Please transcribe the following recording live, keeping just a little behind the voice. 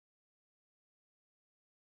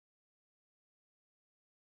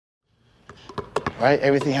right?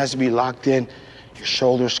 Everything has to be locked in. Your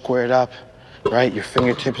shoulders squared up, right? Your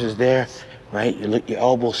fingertips is there, right? Your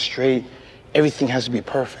elbows straight. Everything has to be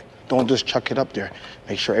perfect. Don't just chuck it up there.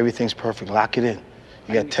 Make sure everything's perfect. Lock it in.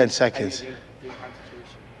 You got 10 seconds.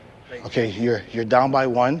 Okay, you're down by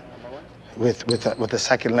 1 with a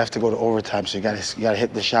second left to go to overtime. So you gotta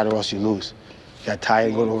hit the shot or else you lose. You gotta tie it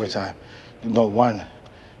and go to overtime. No, 1.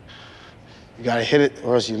 You gotta hit it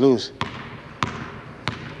or else you lose.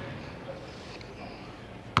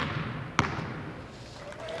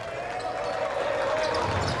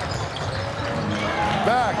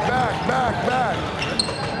 Back.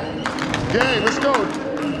 Game, let's go.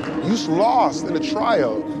 You lost in the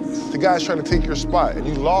tryout. The guy's trying to take your spot, and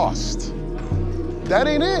you lost. That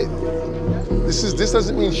ain't it. This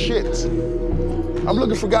doesn't mean shit. I'm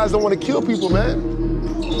looking for guys that want to kill people, man.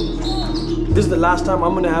 This is the last time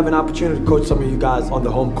I'm gonna have an opportunity to coach some of you guys on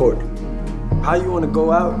the home court. How you wanna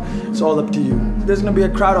go out, it's all up to you. There's gonna be a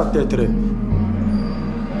crowd out there today.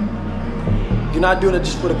 You're not doing it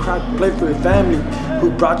just for the crowd. Play for your family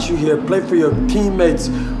who brought you here. Play for your teammates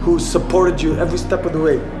who supported you every step of the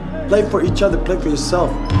way. Play for each other, play for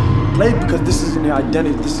yourself. Play because this is in your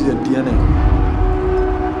identity, this is your DNA.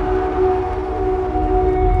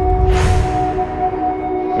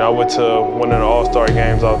 I went to one of the all-star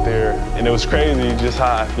games out there, and it was crazy just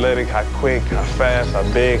how athletic, how quick, how fast, how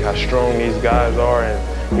big, how strong these guys are,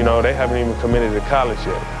 and you know, they haven't even committed to college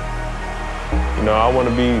yet. You know, I want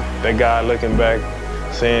to be that guy looking back,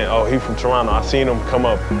 saying, oh, he from Toronto, I seen him come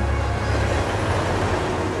up.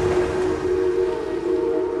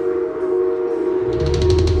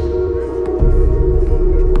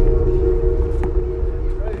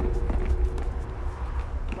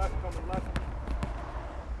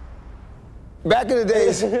 Back in the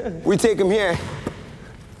days, we take him here,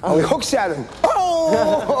 and we hook shot him.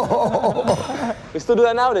 Oh! We still do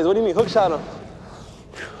that nowadays. What do you mean, hook shot him?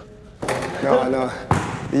 No.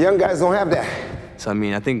 The young guys don't have that. So, I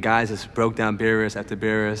mean, I think guys just broke down barriers after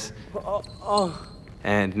barriers.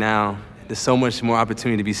 And now, there's so much more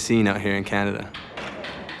opportunity to be seen out here in Canada.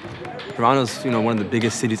 Toronto's, you know, one of the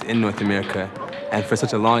biggest cities in North America, and for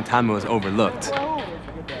such a long time, it was overlooked.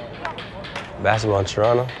 Basketball in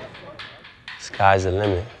Toronto, sky's the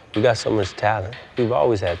limit. We got so much talent. We've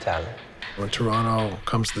always had talent. When Toronto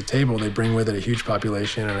comes to the table, they bring with it a huge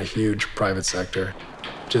population and a huge private sector.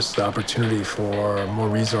 Just the opportunity for more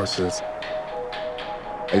resources.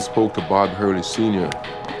 I spoke to Bob Hurley Sr.,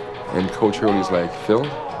 and Coach Hurley's like, Phil,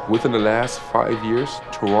 within the last 5 years,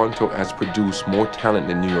 Toronto has produced more talent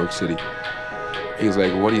than New York City. He's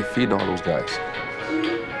like, what are you feeding all those guys?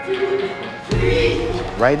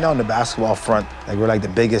 Right now on the basketball front, like we're like the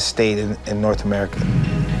biggest state in North America.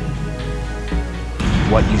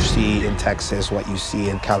 What you see in Texas, what you see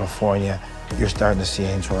in California, you're starting to see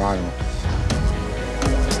in Toronto.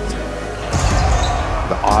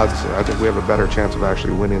 The odds, I think we have a better chance of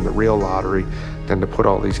actually winning the real lottery than to put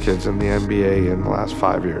all these kids in the NBA in the last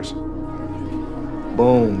 5 years.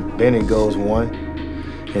 Boom, Bennett goes 1,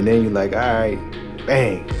 and then you're like, all right,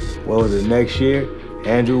 bang. What was it, next year?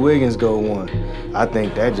 Andrew Wiggins go 1. I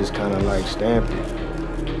think that just kind of like stamped it.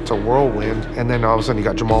 It's a whirlwind, and then all of a sudden you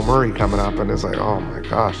got Jamal Murray coming up, and it's like, oh my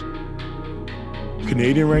gosh.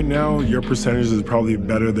 Canadian right now, your percentage is probably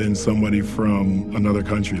better than somebody from another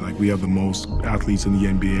country. Like, we have the most athletes in the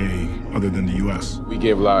NBA other than the US. We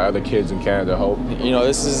give a lot of other kids in Canada hope. You know,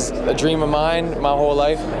 this is a dream of mine my whole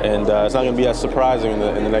life, and it's not going to be as surprising in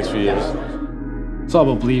the next few years. It's all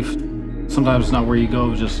about belief. Sometimes it's not where you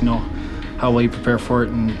go, just, you know, how well you prepare for it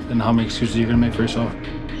and how many excuses you're going to make for yourself.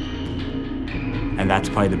 And that's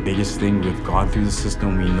probably the biggest thing. We've gone through the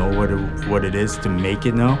system. We know what it is to make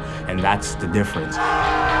it now, and that's the difference.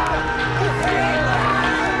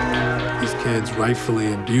 These kids rightfully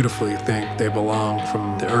and beautifully think they belong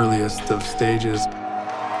from the earliest of stages.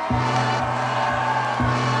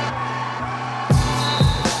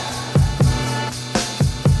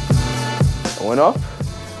 I went up,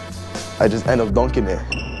 I just end up dunking it.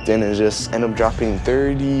 Then it just end up dropping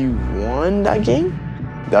 31 that game.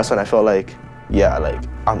 That's when I felt like, yeah, like,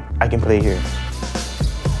 I can play here.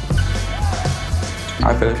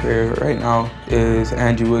 My favorite player right now is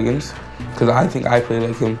Andrew Wiggins, because I think I play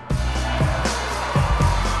like him.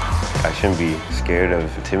 I shouldn't be scared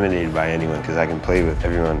of, intimidated by anyone, because I can play with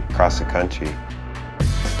everyone across the country.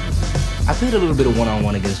 I played a little bit of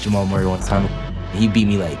one-on-one against Jamal Murray one time. He beat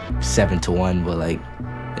me like 7-1, but like,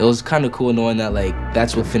 it was kind of cool knowing that like,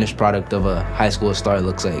 that's what finished product of a high school star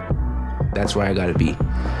looks like. That's where I gotta be.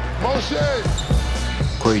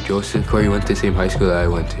 Corey Joseph. Corey went to the same high school that I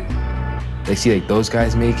went to. Like, see, like, those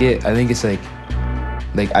guys make it. I think it's like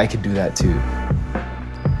I could do that too.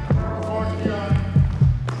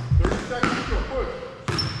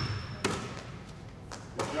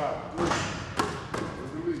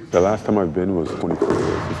 The last time I've been was 24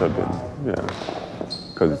 years since I've been,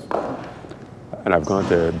 and I've gone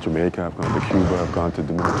to Jamaica, I've gone to Cuba, I've gone to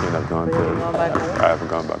Dominican, I haven't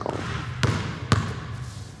gone back home.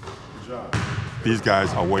 These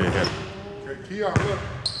guys are way ahead.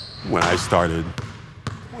 When I started,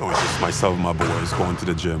 it was just myself and my boys going to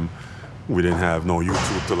the gym. We didn't have no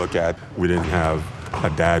YouTube to look at. We didn't have a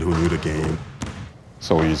dad who knew the game.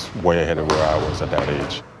 So he's way ahead of where I was at that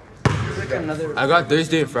age. I got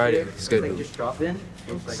Thursday and Friday. It's good. Just drop in?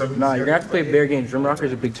 Nah, you're gonna have to play bare games. Rim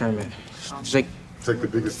Rocker's a big tournament. There's like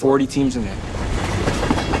 40 teams in there.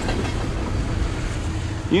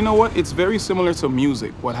 You know what? It's very similar to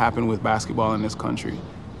music, what happened with basketball in this country.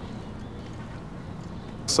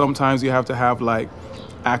 Sometimes you have to have like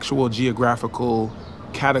actual geographical,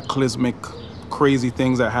 cataclysmic, crazy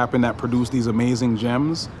things that happen that produce these amazing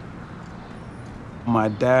gems. My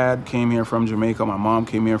dad came here from Jamaica, my mom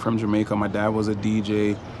came here from Jamaica, my dad was a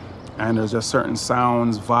DJ, and there's just certain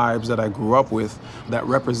sounds, vibes that I grew up with that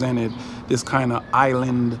represented this kind of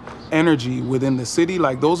island energy within the city.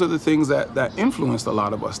 Like those are the things that influenced a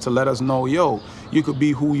lot of us to let us know, yo, you could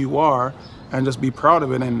be who you are and just be proud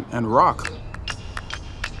of it and rock.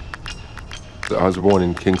 I was born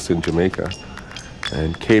in Kingston, Jamaica,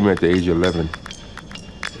 and came at the age of 11.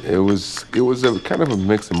 It was a kind of a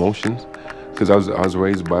mixed emotions. Because I was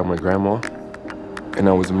raised by my grandma, and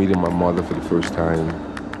I was meeting my mother for the first time.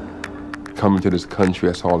 Coming to this country,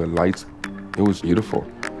 I saw the lights. It was beautiful.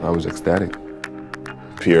 I was ecstatic.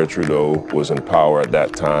 Pierre Trudeau was in power at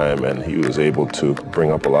that time, and he was able to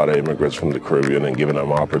bring up a lot of immigrants from the Caribbean and giving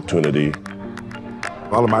them opportunity. A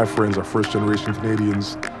lot of my friends are first-generation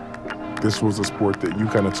Canadians. This was a sport that you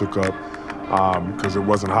kind of took up because it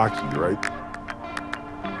wasn't hockey, right?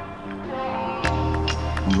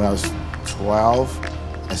 When I was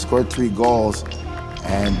 12, I scored 3 goals,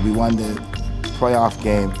 and we won the playoff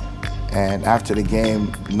game. And after the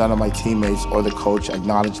game, none of my teammates or the coach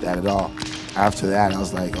acknowledged that at all. After that, I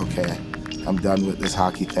was like, okay, I'm done with this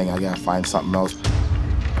hockey thing. I gotta find something else.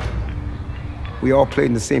 We all played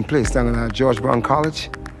in the same place down at George Brown College.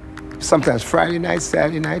 Sometimes Friday night,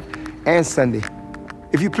 Saturday night, and Sunday.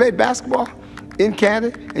 If you played basketball in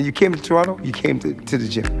Canada and you came to Toronto, you came to the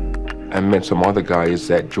gym. I met some other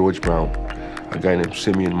guys at George Brown, a guy named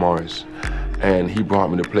Simeon Morris, and he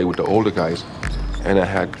brought me to play with the older guys, and I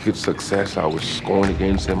had good success. I was scoring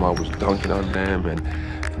against them, I was dunking on them, and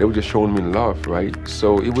they were just showing me love, right?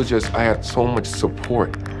 So it was just, I had so much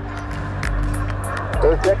support.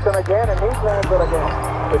 There's Dixon again, and he's landed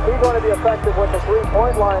again. Is he going to be effective with the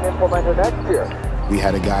three-point line implemented next year? We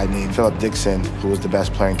had a guy named Philip Dixon, who was the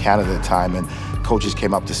best player in Canada at the time, and coaches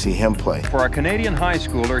came up to see him play. For a Canadian high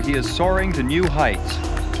schooler, he is soaring to new heights.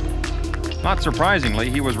 Not surprisingly,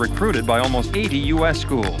 he was recruited by almost 80 U.S.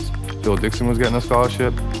 schools. Phil Dixon was getting a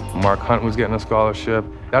scholarship. Mark Hunt was getting a scholarship.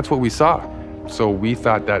 That's what we saw. So we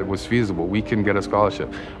thought that it was feasible. We can get a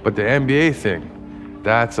scholarship. But the NBA thing,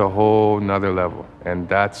 that's a whole nother level. And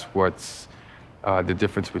that's what's the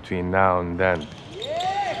difference between now and then.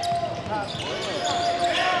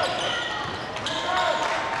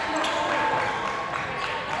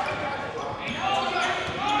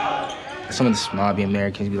 Some of the snobby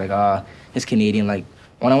Americans be like, it's Canadian. Like,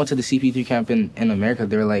 when I went to the CP3 camp in America,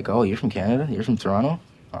 they were like, oh, you're from Canada? You're from Toronto?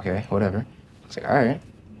 Okay, whatever. It's like, all right,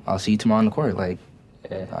 I'll see you tomorrow on the court. Like,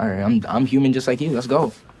 all right, I'm human just like you, let's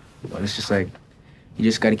go. But it's just like, you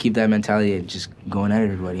just gotta keep that mentality of just going at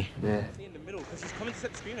everybody. Yeah.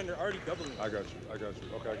 I got you.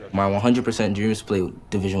 Okay, I got you. My 100% dream is to play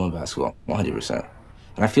Division I basketball, 100%.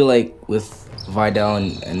 And I feel like with Vidal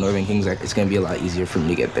and Northern Kings, it's gonna be a lot easier for me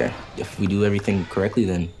to get there. If we do everything correctly,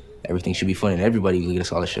 then everything should be fun and everybody will get a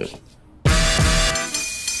scholarship.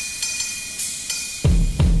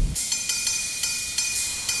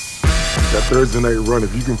 That Thursday night run,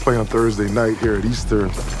 if you can play on Thursday night here at Easter,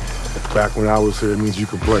 back when I was here, it means you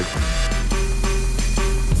can play.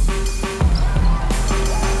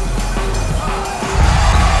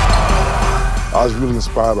 I was really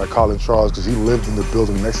inspired by Colin Charles because he lived in the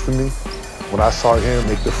building next to me. When I saw him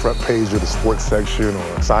make the front page of the sports section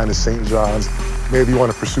or sign to St. John's, made me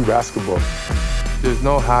want to pursue basketball. There's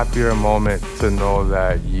no happier moment to know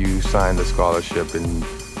that you signed a scholarship and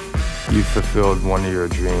you fulfilled one of your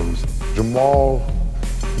dreams. Jamal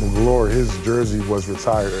McGlure, his jersey was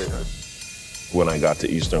retired. When I got to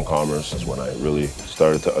Eastern Commerce is when I really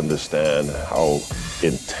started to understand how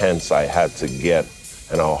intense I had to get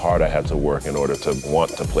and how hard I had to work in order to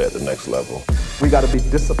want to play at the next level. We got to be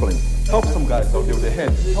disciplined. Help some guys out there with their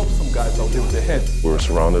heads. Help some guys out there with their heads. We were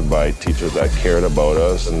surrounded by teachers that cared about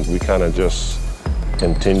us, and we kind of just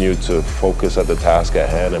continued to focus at the task at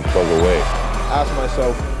hand and plug away. Ask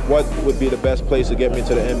myself, what would be the best place to get me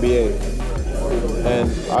to the NBA.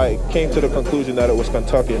 And I came to the conclusion that it was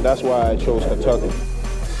Kentucky, and that's why I chose Kentucky.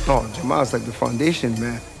 Oh, Jamal's like the foundation,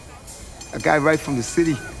 man. A guy right from the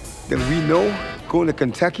city that we know, going to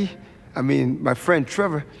Kentucky. I mean, my friend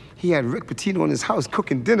Trevor, he had Rick Pitino in his house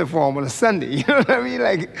cooking dinner for him on a Sunday. You know what I mean?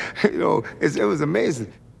 Like, you know, it was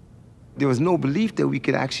amazing. There was no belief that we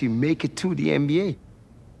could actually make it to the NBA.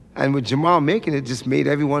 And with Jamal making it, just made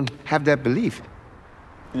everyone have that belief.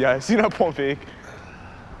 Yeah, I see that pump fake.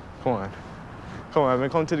 Come on. Come on, I've been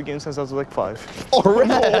coming to the game since I was like 5. Oh, Rev!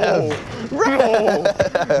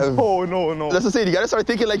 No! Oh, no. That's the thing, you gotta start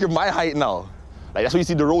thinking like you're my height now. Like, that's what you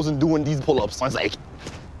see DeRozan doing these pull-ups. I was like,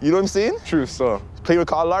 you know what I'm saying? True, so. Play with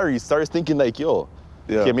Kyle Lowry, starts thinking like, yo,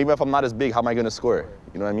 okay, maybe if I'm not as big, how am I gonna score?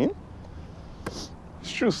 You know what I mean? It's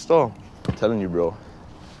true stuff. I'm telling you, bro.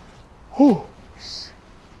 Whew.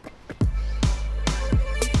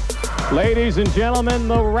 Ladies and gentlemen,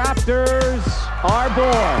 the Raptors are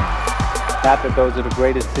born. Not that those are the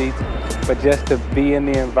greatest seats, but just to be in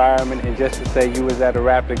the environment and just to say you was at a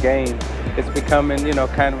Raptor game, it's becoming, you know,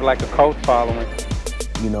 kind of like a cult following.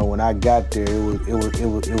 You know, when I got there,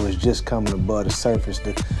 it was just coming above the surface.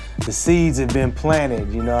 The seeds had been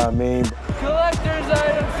planted, you know what I mean? Collector's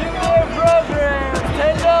items, singular programs,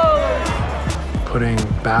 $10. Putting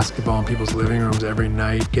basketball in people's living rooms every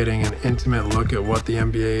night, getting an intimate look at what the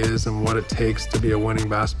NBA is and what it takes to be a winning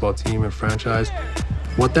basketball team and franchise.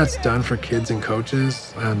 What that's done for kids and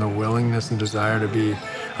coaches and the willingness and desire to be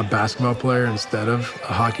a basketball player instead of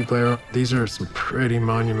a hockey player, these are some pretty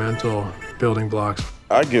monumental building blocks.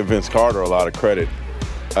 I give Vince Carter a lot of credit.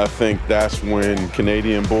 I think that's when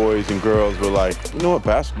Canadian boys and girls were like, you know what,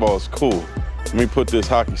 basketball is cool. Let me put this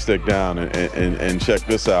hockey stick down and check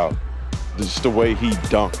this out. Just the way he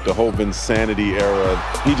dunked, the whole Vinsanity era,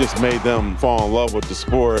 he just made them fall in love with the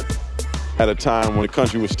sport at a time when the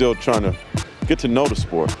country was still trying to get to know the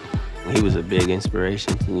sport. He was a big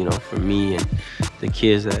inspiration, you know, for me and the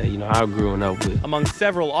kids that, you know, I grew up with. Among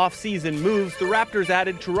several off-season moves, the Raptors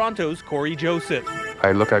added Toronto's Corey Joseph.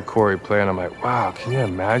 I look at Corey play and I'm like, wow, can you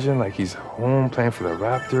imagine? Like, he's home playing for the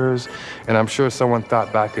Raptors. And I'm sure someone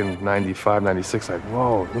thought back in 95, 96, like,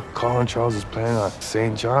 whoa, look, Colin Charles is playing on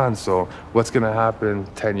St. John's. So what's gonna happen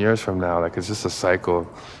 10 years from now? Like, it's just a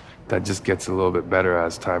cycle that just gets a little bit better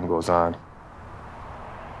as time goes on.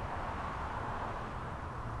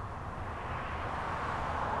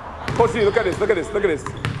 Coach Lee, look at this, look at this, look at this.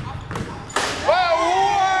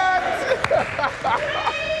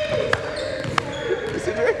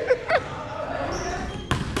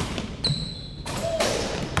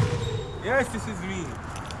 Yes, this is me.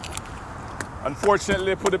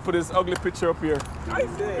 Unfortunately, put this ugly picture up here.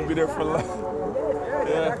 It'll be there for life.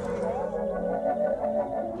 Yeah.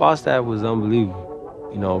 Falstaff was unbelievable.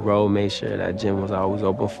 You know, bro made sure that gym was always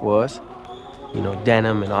open for us. You know,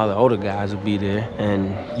 Denham and all the older guys would be there.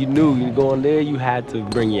 And you knew you going there, you had to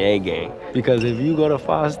bring your A game. Because if you go to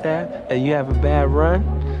Falstaff and you have a bad run,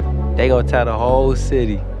 they gonna tell the whole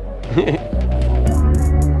city.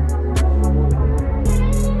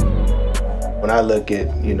 When I look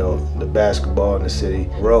at, you know, the basketball in the city,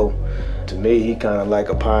 Rowe, to me, he kind of like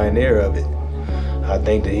a pioneer of it. I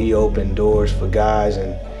think that he opened doors for guys,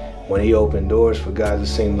 and when he opened doors for guys, it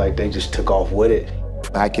seemed like they just took off with it.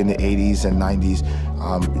 Back in the 80s and 90s,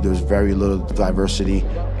 there was very little diversity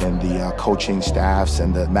in the coaching staffs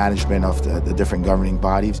and the management of the different governing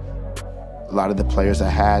bodies. A lot of the players I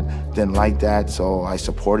had didn't like that, so I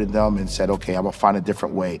supported them and said, okay, I'm gonna find a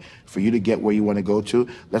different way. For you to get where you wanna go to,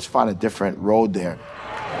 let's find a different road there.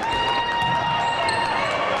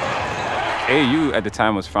 AAU at the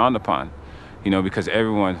time was frowned upon, you know, because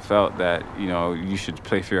everyone felt that, you know, you should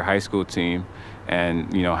play for your high school team,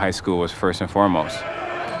 and, you know, high school was first and foremost.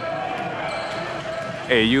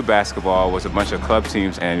 AAU basketball was a bunch of club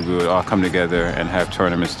teams, and we would all come together and have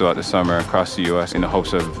tournaments throughout the summer across the U.S. in the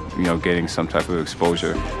hopes of, you know, getting some type of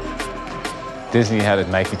exposure. Disney had a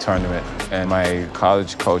Nike tournament, and my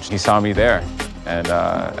college coach, he saw me there, and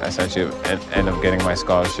essentially ended up getting my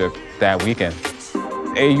scholarship that weekend.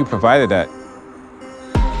 AAU provided that.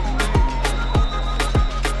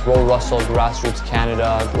 Ro Russell, Grassroots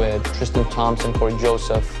Canada, with Tristan Thompson, Corey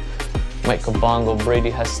Joseph, Mike Kabongo,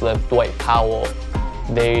 Brady Heslip, Dwight Powell.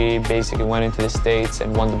 They basically went into the States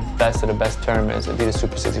and won the best of the best tournaments and did the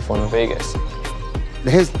Super 64 in Vegas.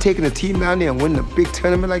 His taking a team down there and winning a big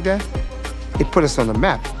tournament like that, it put us on the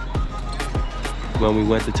map. When we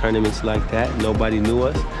went to tournaments like that, nobody knew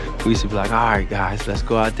us. We used to be like, all right, guys, let's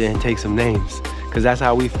go out there and take some names. Because that's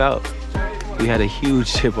how we felt. We had a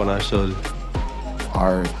huge chip on our shoulders.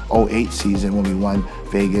 our 08 season when we won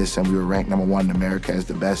Vegas and we were ranked #1 in America as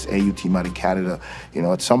the best AU team out of Canada. You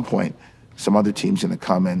know, at some point, some other team's gonna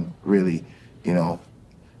come and really, you know,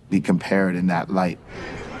 be compared in that light.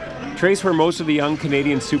 Trace where most of the young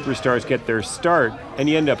Canadian superstars get their start, and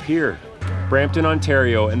you end up here. Brampton,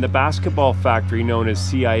 Ontario, and the basketball factory known as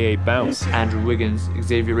CIA Bounce. Andrew Wiggins,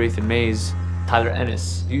 Xavier Wraithen-Mays, Tyler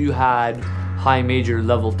Ennis. You had high major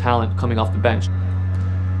level talent coming off the bench.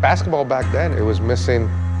 Basketball back then, it was missing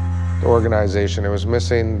the organization. It was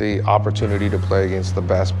missing the opportunity to play against the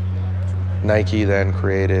best. Nike then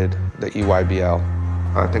created the EYBL.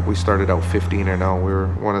 I think we started out 15-0. We were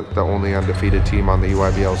one of the only undefeated team on the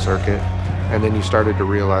EYBL circuit. And then you started to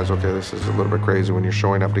realize, okay, this is a little bit crazy when you're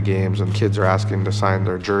showing up to games and kids are asking to sign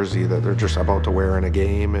their jersey that they're just about to wear in a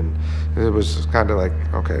game. And it was kind of like,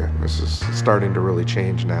 okay, this is starting to really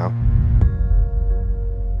change now.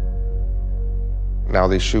 Now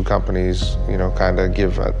these shoe companies, you know, kind of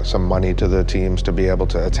give some money to the teams to be able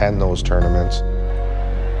to attend those tournaments.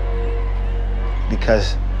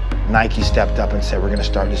 Because Nike stepped up and said, we're gonna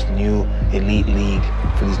start this new elite league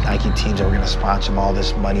for these Nike teams and we're gonna sponsor them all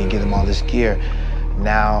this money and give them all this gear.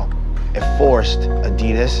 Now, it forced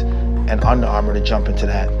Adidas and Under Armour to jump into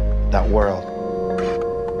that world.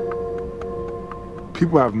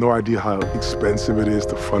 People have no idea how expensive it is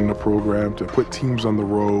to fund the program, to put teams on the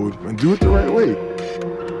road and do it the right way.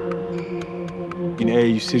 An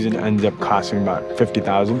AAU season ends up costing about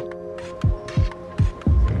 $50,000.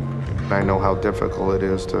 I know how difficult it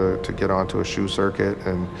is to get onto a shoe circuit,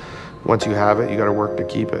 and once you have it, you gotta work to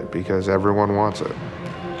keep it because everyone wants it.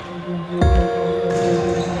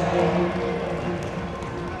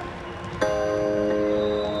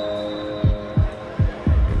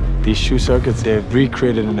 These shoe circuits, they've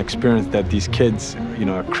recreated an experience that these kids, you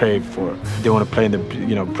know, crave for. They want to play in the,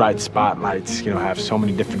 you know, bright spotlights, you know, have so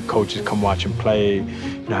many different coaches come watch them play,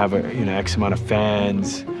 you know, have a, you know, X amount of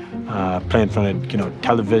fans, play in front of, you know,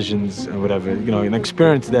 televisions or whatever, you know, an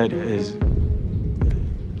experience that is,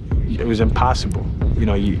 it was impossible. You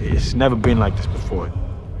know, it's never been like this before.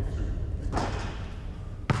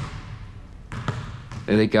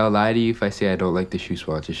 Like, I'll lie to you if I say I don't like the shoe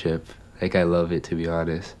sponsorship. Like, I love it, to be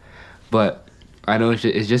honest. But I know it's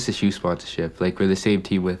just a shoe sponsorship. Like, we're the same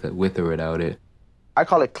team with or without it. I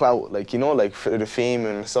call it clout, like, you know, like for the fame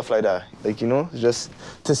and stuff like that. Like, you know, just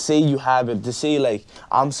to say you have it, to say, like,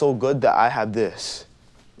 I'm so good that I have this.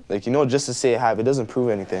 Like, you know, just to say I have it doesn't prove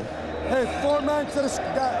anything. Hey, 4 men to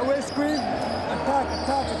the away screen. Attack,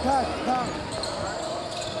 attack, attack, attack.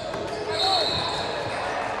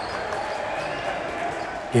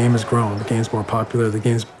 The game has grown, the game's more popular, the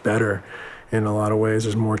game's better in a lot of ways.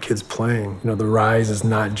 There's more kids playing. You know, the rise is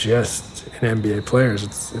not just in NBA players,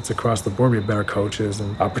 it's across the board. We have better coaches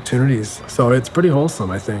and opportunities. So it's pretty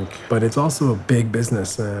wholesome, I think. But it's also a big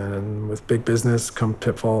business, and with big business come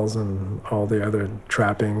pitfalls and all the other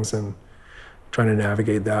trappings, and trying to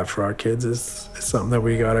navigate that for our kids is something that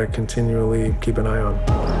we gotta continually keep an eye on.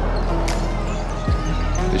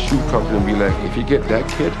 The shoe company will be like, if you get that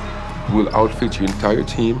kid, we'll outfit your entire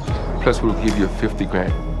team, plus we'll give you 50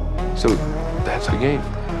 grand. So that's the game.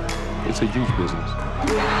 It's a huge business.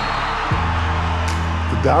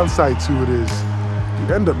 The downside to it is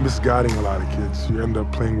you end up misguiding a lot of kids. You end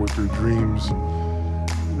up playing with their dreams.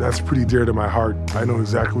 That's pretty dear to my heart. I know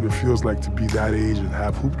exactly what it feels like to be that age and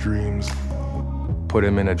have hoop dreams. Put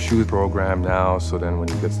him in a shoe program now, so then when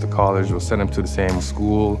he gets to college, we'll send him to the same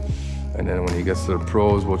school. And then when he gets to the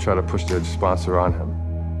pros, we'll try to push the sponsor on him.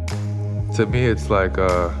 To me, it's like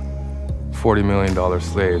a $40 million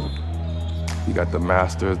slave. You got the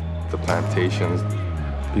masters, the plantations,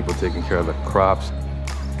 people taking care of the crops.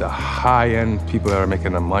 The high-end people that are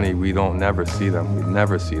making the money, we don't never see them. We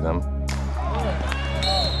never see them.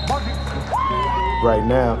 Right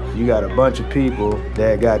now, you got a bunch of people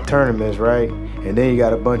that got tournaments, right? And then you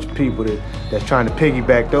got a bunch of people that's trying to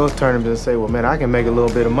piggyback those tournaments and say, well, man, I can make a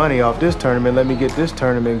little bit of money off this tournament. Let me get this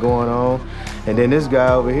tournament going on. And then this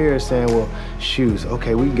guy over here is saying, well, shoes,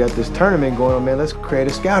 okay, we got this tournament going on, man. Let's create a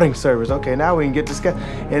scouting service. Okay, now we can get the scout.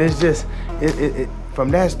 And it's just, from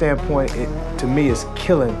that standpoint, to me, it's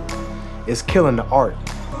killing the art.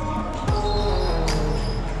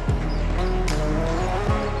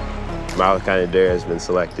 Miles Canadiens has been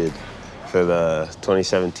selected for the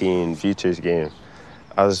 2017 Futures game.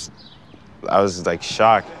 I was like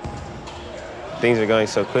shocked. Things are going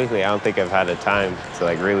so quickly. I don't think I've had the time to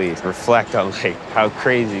like really reflect on like how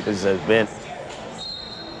crazy this has been.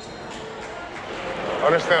 I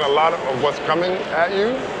understand a lot of what's coming at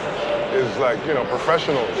you is like, you know,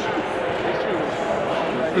 professionals.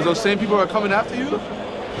 Because those same people are coming after you?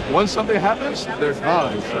 once something happens, they're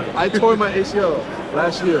gone. I tore my ACL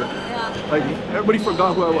last year. Like, everybody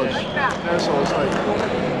forgot who I was. And so it's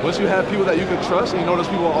like, once you have people that you can trust and you know those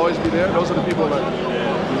people will always be there, those are the people like,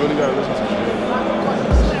 you really gotta listen to.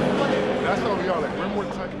 That's how we are, like, we're more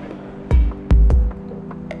tight.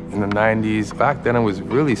 In the 90s, back then it was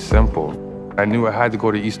really simple. I knew I had to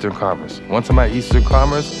go to Eastern Commerce. Once I'm at Eastern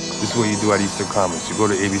Commerce, this is what you do at Eastern Commerce. You go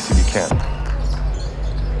to ABCD camp.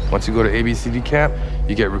 Once you go to ABCD camp,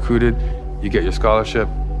 you get recruited, you get your scholarship,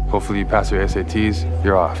 hopefully you pass your SATs,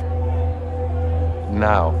 you're off.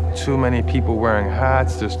 Now, too many people wearing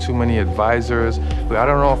hats, there's too many advisors. I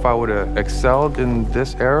don't know if I would have excelled in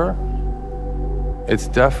this era. It's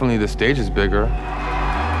definitely, the stage is bigger.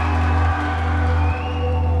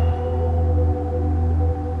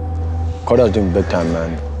 Cordell's doing big time,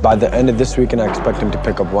 man. By the end of this weekend, I expect him to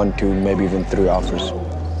pick up 1, 2, maybe even 3 offers.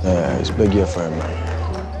 It's a big year for him, man.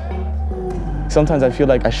 Sometimes I feel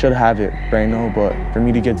like I should have it right now, but for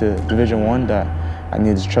me to get to Division I, that I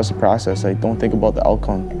need to trust the process. Like, don't think about the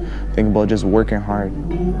outcome. Think about just working hard.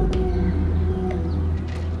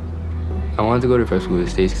 I wanted to go to prep school in the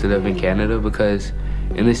States because I live in Canada, because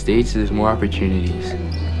in the States, there's more opportunities.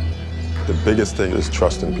 The biggest thing is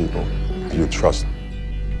trusting people. You trust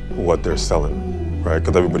what they're selling, right?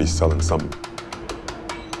 Because everybody's selling something.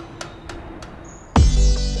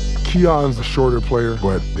 Keon's a shorter player,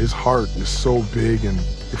 but his heart is so big, and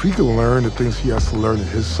if he can learn the things he has to learn at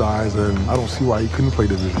his size, then I don't see why he couldn't play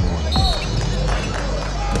Division I.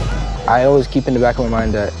 I always keep in the back of my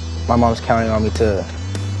mind that my mom's counting on me to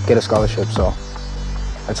get a scholarship, so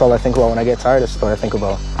that's all I think about when I get tired. That's what I think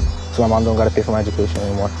about. So my mom don't gotta pay for my education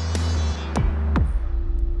anymore.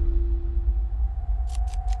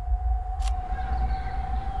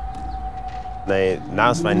 They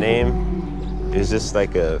announced my name. It was just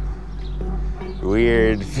like a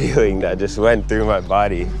weird feeling that just went through my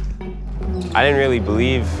body. I didn't really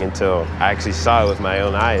believe until I actually saw it with my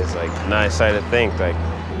own eyes. Like, now I started to think, like,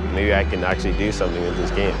 maybe I can actually do something with this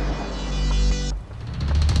game.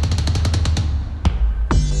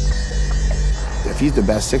 If he's the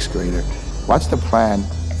best 6th grader, what's the plan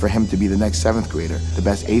for him to be the next 7th grader, the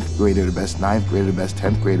best 8th grader, the best 9th grader, the best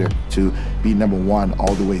 10th grader, to be #1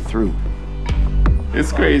 all the way through?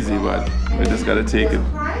 It's crazy, but we just gotta take it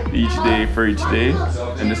each day for each day.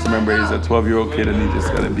 And just remember, he's a 12-year-old kid and he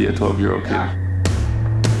just gotta be a 12-year-old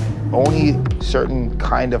kid. Only certain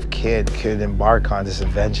kind of kid could embark on this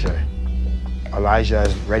adventure. Elijah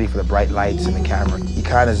is ready for the bright lights and the camera. He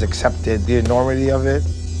kind of has accepted the enormity of it.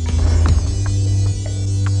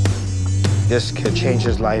 This could change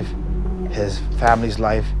his life, his family's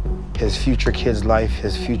life, his future kids' life,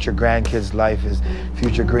 his future grandkids' life, his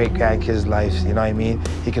future great-grandkids' lives, you know what I mean?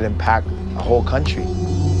 He could impact a whole country.